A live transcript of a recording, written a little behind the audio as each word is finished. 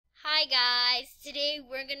Hi guys, today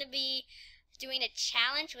we're gonna be doing a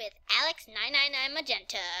challenge with Alex999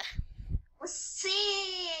 Magenta. What's up?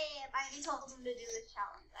 I already told him to do the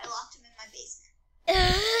challenge. I locked him in my basement.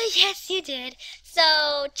 Yes, you did.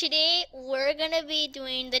 So today we're gonna be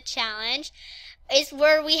doing the challenge. It's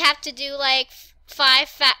where we have to do like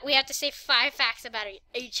we have to say 5 facts about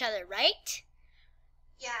each other, right?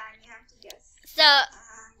 Yeah, and you have to guess. So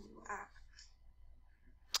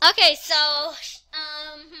okay, so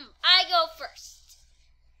I go first.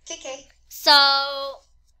 Okay. So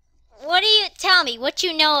what do you tell me? What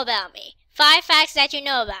you know about me? 5 facts that you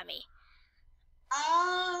know about me.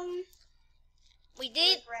 We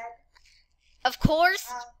did. Red. Of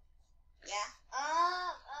course. Yeah.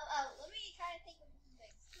 Let me try to think of some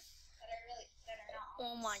things that are not.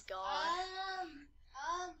 Oh my god.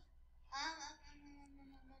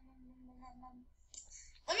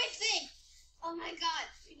 Let me think. Oh my god.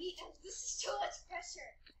 This is too much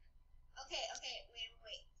pressure. Okay,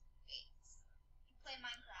 wait. You play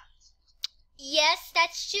Minecraft. Yes,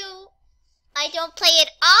 that's true. I don't play it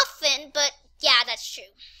often, but yeah, that's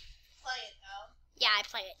true. Play it though. Yeah, I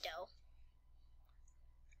play it though.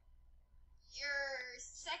 Your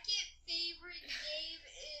second favorite game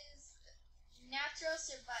is natural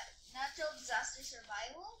disaster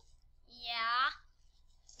survival? Yeah.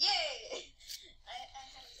 Yay! I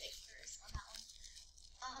had to take first on that one.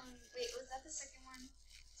 Wait, was that the second one?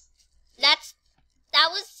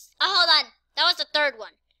 Hold on. That was the third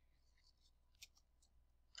one.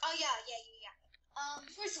 Oh yeah.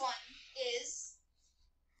 First one is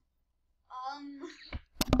I'm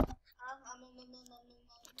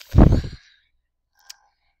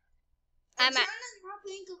trying to not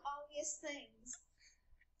think of obvious things.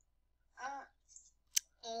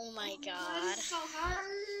 Oh my god. That is so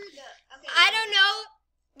hard. Okay. I don't know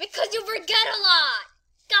because you forget a lot.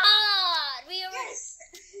 God, Yes.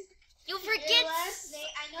 You forget. Your last name.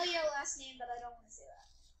 I know your last name, but I don't want to say that.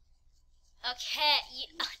 Okay. You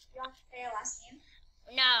want to say your last name?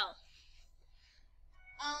 No.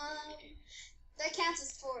 That counts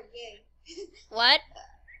as 4. Yay. What?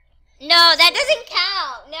 No, that doesn't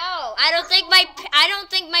count. No, I don't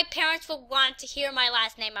think my parents would want to hear my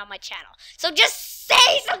last name on my channel. So just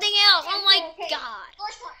say something else. Oh my god.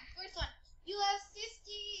 First one. You have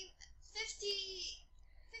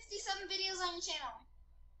 57 videos on your channel.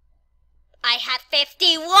 I have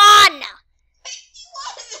 51. 51.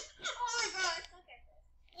 Oh my god, I suck at this.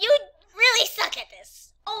 You really suck at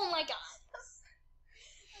this. Oh my god.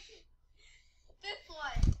 Okay. Fifth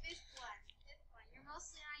one. You're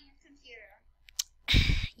mostly on your computer.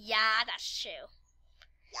 Yeah, that's true.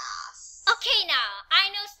 Yes. Okay, now I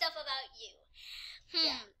know stuff about you.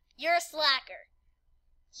 Yeah. You're a slacker.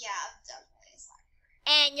 Yeah, I'm definitely a slacker.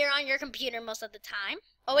 And you're on your computer most of the time.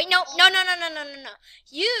 Oh wait, no.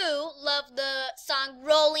 You love the song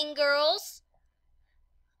Rolling Girls.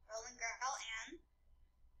 Rolling Girl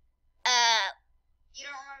and you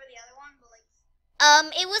don't remember the other one, but like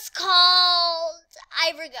it was called,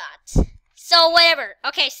 I forgot. So whatever.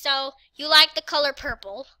 Okay, so you like the color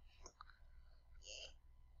purple.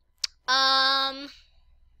 yeah.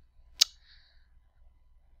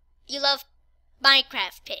 You love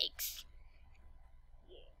Minecraft pigs.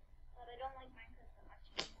 Yeah. But I don't like Minecraft that much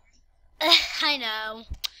anymore. I know.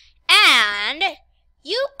 And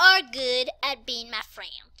you are good at being my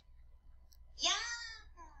friend. Yeah.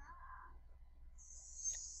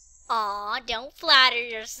 Aw, don't flatter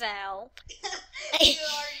yourself. You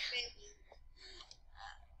are baby.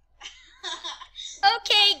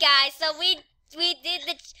 Okay, guys, so we did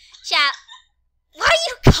the chat. Why are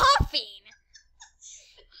you coughing?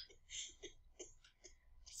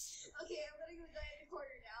 Okay, I'm gonna go die in a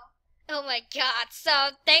corner now. Oh my god,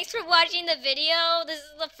 so thanks for watching the video. This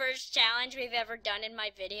is the first challenge we've ever done in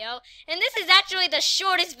my video. And this is actually the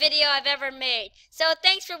shortest video I've ever made. So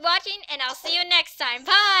thanks for watching, and I'll see you next time.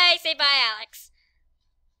 Bye! Say bye, Alex.